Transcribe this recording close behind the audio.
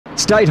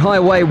State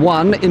Highway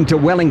 1 into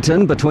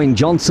Wellington between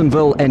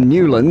Johnsonville and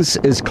Newlands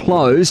is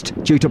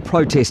closed due to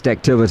protest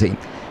activity.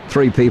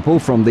 3 people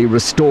from the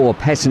Restore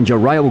Passenger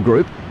Rail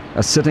Group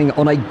are sitting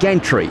on a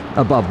gantry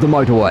above the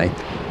motorway.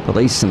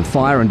 Police and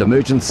fire and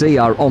emergency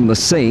are on the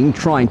scene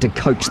trying to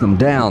coax them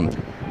down.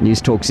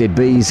 News Talk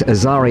ZB's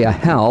Azaria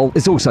Howell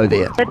is also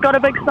there. They've got a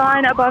big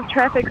sign above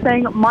traffic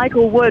saying,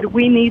 "Michael Wood,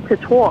 we need to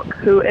talk,"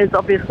 who is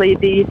obviously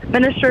the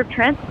Minister of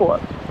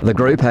Transport. The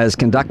group has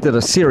conducted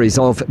a series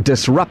of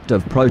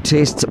disruptive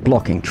protests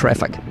blocking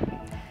traffic.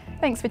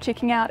 Thanks for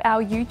checking out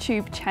our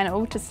YouTube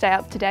channel to stay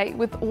up to date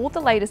with all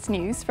the latest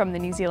news from the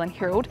New Zealand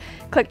Herald.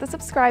 Click the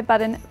subscribe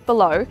button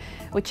below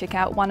or check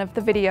out one of the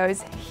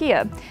videos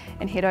here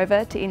and head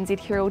over to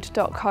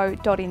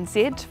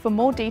nzherald.co.nz for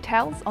more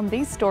details on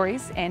these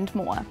stories and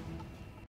more.